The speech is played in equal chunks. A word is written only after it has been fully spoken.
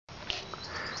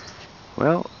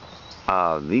Well,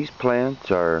 these plants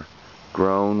are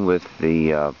grown with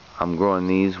the, I'm growing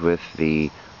these with the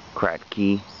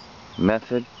Kratky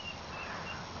method.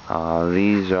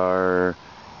 These are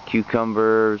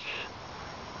cucumbers.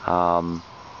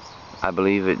 I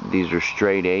believe these are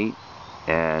straight 8,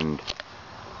 and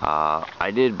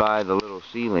I did buy the little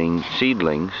seedlings.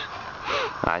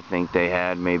 I think they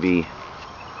had maybe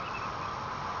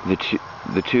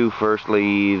the two first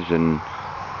leaves and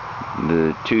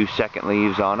the 2 second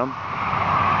leaves on them,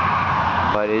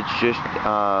 but it's just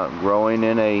growing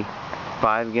in a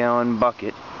 5-gallon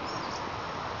bucket,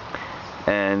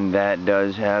 and that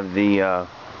does have the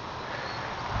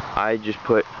I just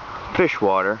put fish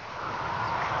water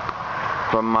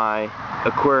from my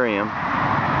aquarium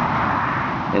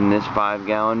in this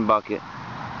 5-gallon bucket,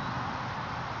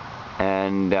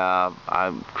 and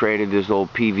I created this little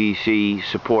PVC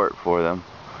support for them.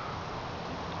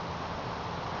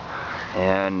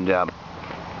 And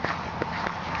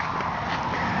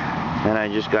I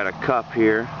just got a cup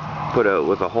here,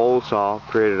 with a hole saw,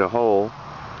 created a hole,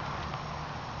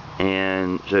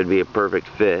 and so it'd be a perfect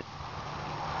fit.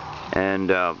 And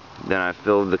then I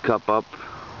filled the cup up.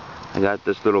 I got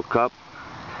this little cup,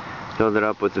 filled it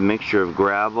up with a mixture of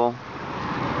gravel,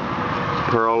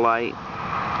 perlite,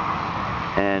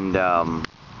 and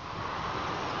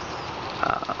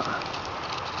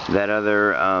that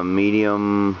other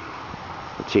medium.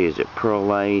 Let's see, is it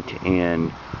perlite,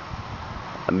 and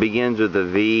it begins with a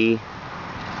V.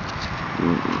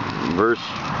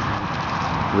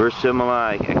 Versimila,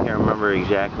 I can't remember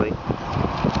exactly.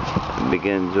 It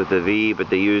begins with a V, but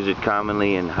they use it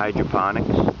commonly in hydroponics.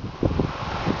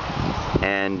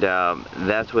 And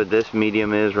that's what this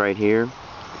medium is right here.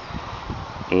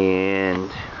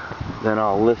 And then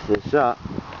I'll lift this up.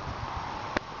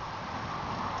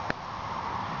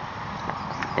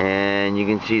 And you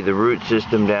can see the root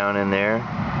system down in there.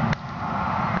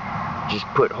 Just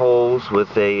put holes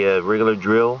with a regular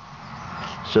drill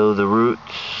so the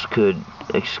roots could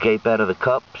escape out of the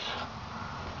cups,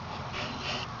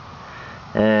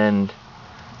 and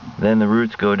then the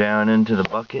roots go down into the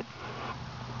bucket.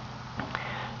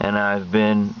 And I've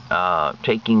been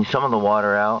taking some of the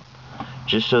water out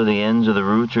just so the ends of the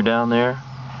roots are down there.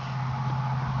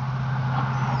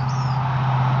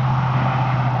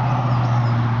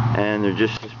 And they're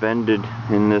just suspended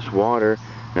in this water.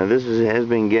 Now this has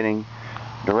been getting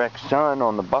direct sun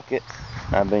on the bucket.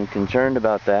 I've been concerned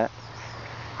about that.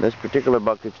 This particular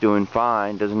bucket's doing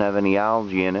fine, doesn't have any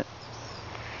algae in it.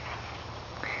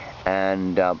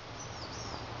 And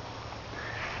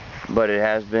but it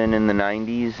has been in the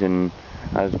 90s, and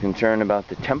I was concerned about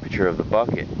the temperature of the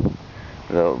bucket,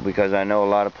 though, because I know a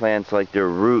lot of plants like their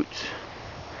roots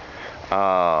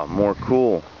more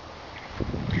cool.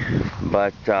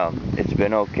 But it's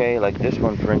been okay. Like this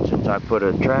one, for instance, I put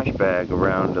a trash bag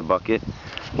around the bucket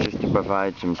just to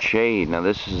provide some shade. Now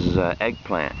this is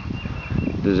eggplant.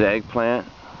 This is eggplant.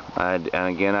 And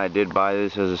again, I did buy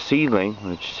this as a seedling,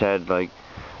 which had like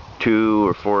 2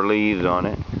 or 4 leaves on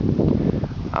it.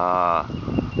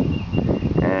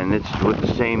 And it's with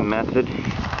the same method.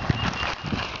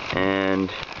 And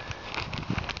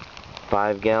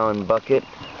 5-gallon bucket.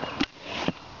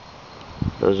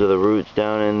 Those are the roots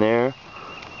down in there.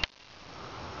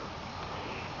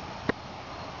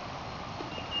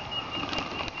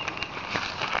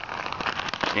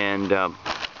 And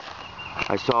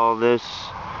I saw this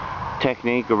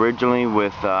technique originally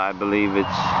with, I believe his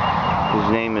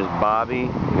name is Bobby,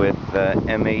 with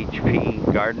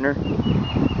MHP Gardener.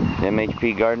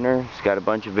 MHP Gardener. He's got a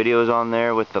bunch of videos on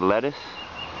there with the lettuce.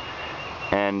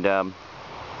 And then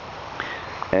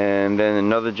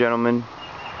another gentleman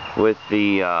with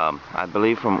the, I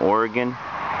believe from Oregon,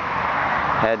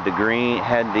 had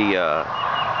the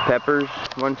peppers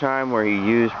one time, where he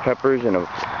used peppers in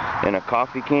a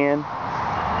coffee can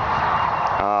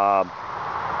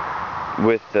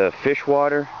with the fish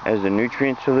water as a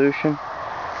nutrient solution.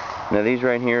 Now these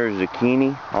right here are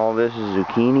zucchini. All this is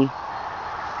zucchini.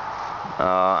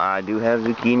 I do have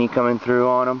zucchini coming through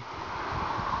on them.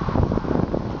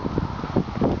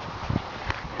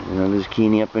 Another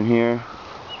zucchini up in here.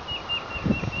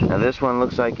 Now this one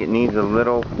looks like it needs a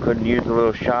little, could use a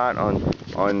little shot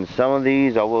on some of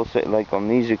these. I will say, like on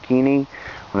these zucchini,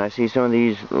 when I see some of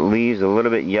these leaves a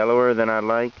little bit yellower than I'd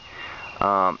like,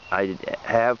 I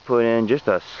have put in just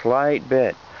a slight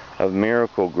bit of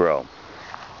Miracle-Gro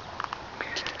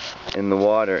in the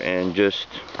water and just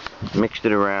mixed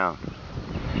it around.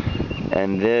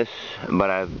 And this, but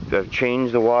I've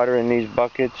changed the water in these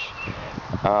buckets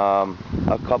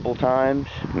a couple times,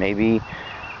 maybe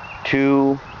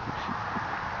 2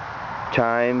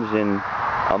 times in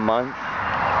a month.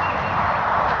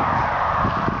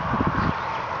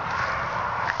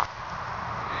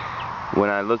 when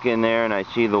I look in there and I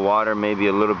see the water maybe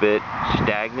a little bit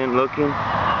stagnant looking,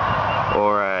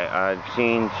 or I've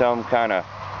seen some kind of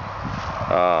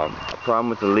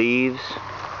problem with the leaves,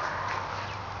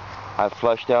 I've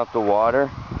flushed out the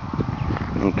water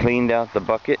and cleaned out the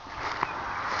bucket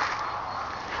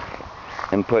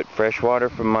and put fresh water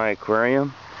from my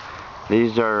aquarium.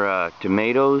 These are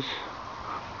tomatoes,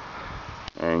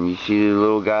 and you see the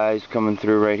little guys coming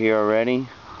through right here already.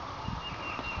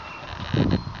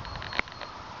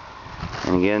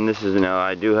 And again, this is, now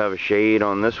I do have a shade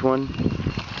on this one.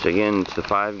 So again, it's the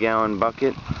 5-gallon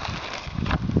bucket.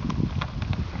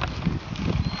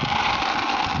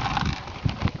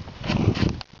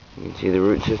 You can see the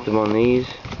root system on these.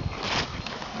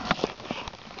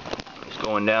 It's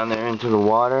going down there into the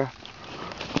water.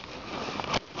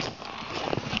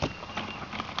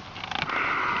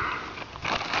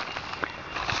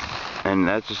 And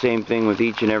that's the same thing with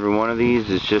each and every one of these.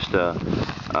 It's just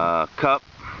a cup,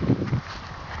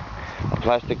 a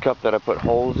plastic cup that I put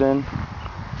holes in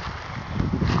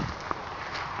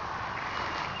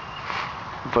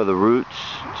for the roots.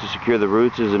 To secure the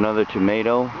roots is another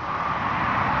tomato.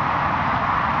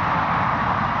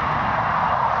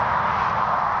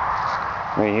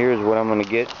 Right here is what I'm going to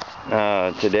get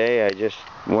today. I just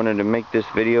wanted to make this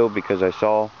video because I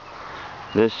saw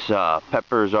this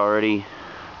pepper is already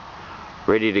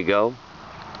ready to go.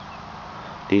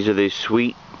 These are the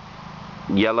sweet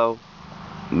yellow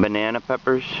banana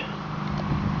peppers.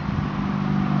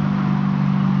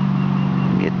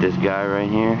 Get this guy right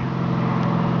here.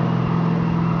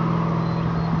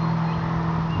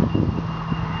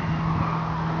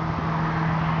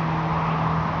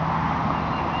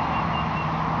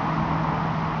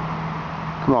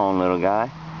 Come on, little guy.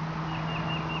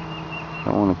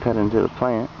 Don't want to cut into the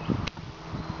plant.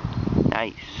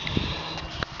 Nice.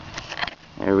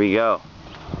 There we go.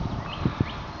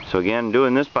 So again,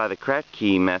 doing this by the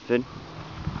Kratky method.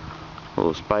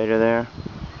 Little spider there.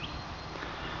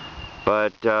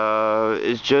 But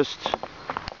it's just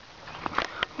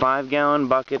 5-gallon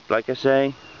bucket, like I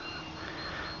say.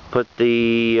 Put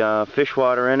the fish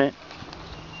water in it.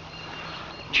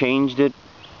 Changed it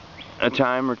a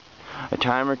time or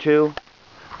two.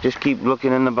 Just keep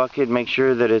looking in the bucket, make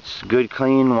sure that it's good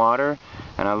clean water,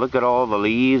 and I look at all the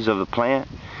leaves of the plant,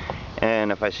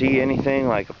 and if I see anything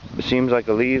like it seems like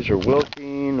the leaves are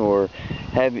wilting or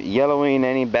have yellowing,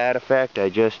 any bad effect, I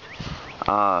just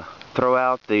pour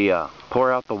out the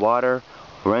water,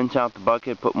 rinse out the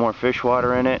bucket, put more fish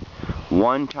water in it.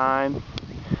 One time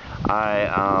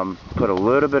I put a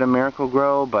little bit of Miracle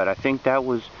Grow, but I think that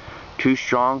was too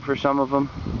strong for some of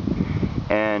them,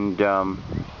 and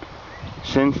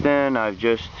since then I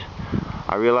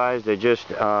realized I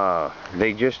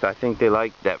think they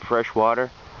like that fresh water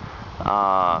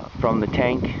from the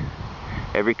tank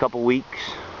every couple weeks.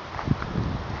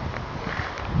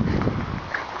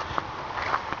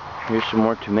 Here's some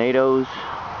more tomatoes.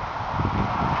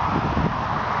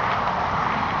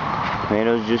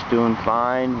 Tomatoes just doing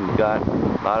fine. We've got a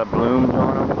lot of blooms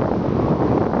on them.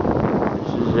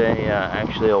 This is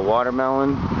actually a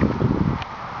watermelon.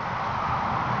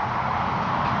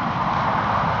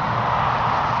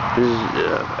 This is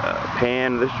a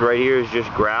pan. This right here is just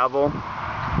gravel,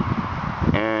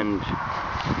 and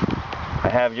I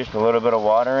have just a little bit of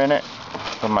water in it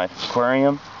from my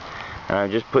aquarium, and I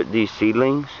just put these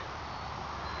seedlings,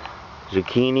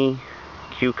 zucchini,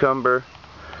 cucumber,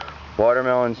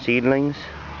 watermelon seedlings,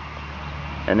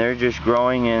 and they're just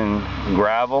growing in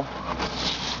gravel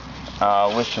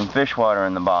with some fish water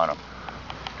in the bottom.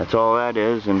 That's all that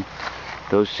is, and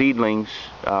those seedlings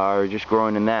are just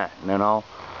growing in that, and then I'll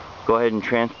go ahead and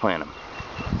transplant them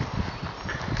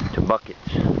to buckets.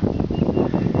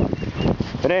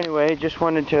 But anyway, just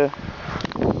wanted to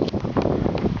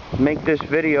make this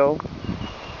video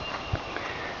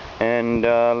and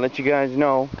let you guys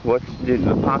know what's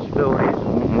the possibilities,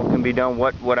 what can be done,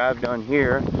 what I've done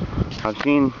here. I've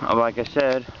seen, like I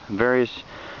said, various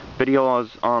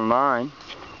videos online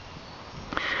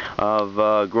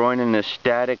of growing in this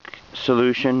static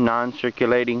solution,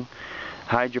 non-circulating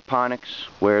hydroponics,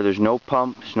 where there's no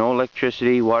pumps, no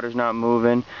electricity, water's not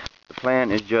moving, the plant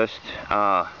is just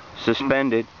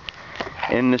suspended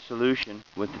in the solution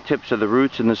with the tips of the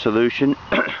roots in the solution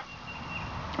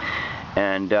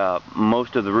and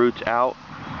most of the roots out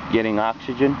getting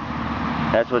oxygen.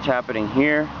 That's what's happening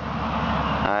here.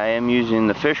 I am using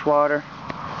the fish water.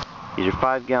 These are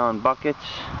 5-gallon buckets.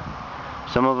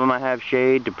 Some of them I have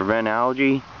shade to prevent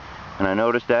algae, and I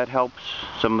noticed that helps.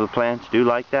 Some of the plants do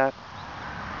like that.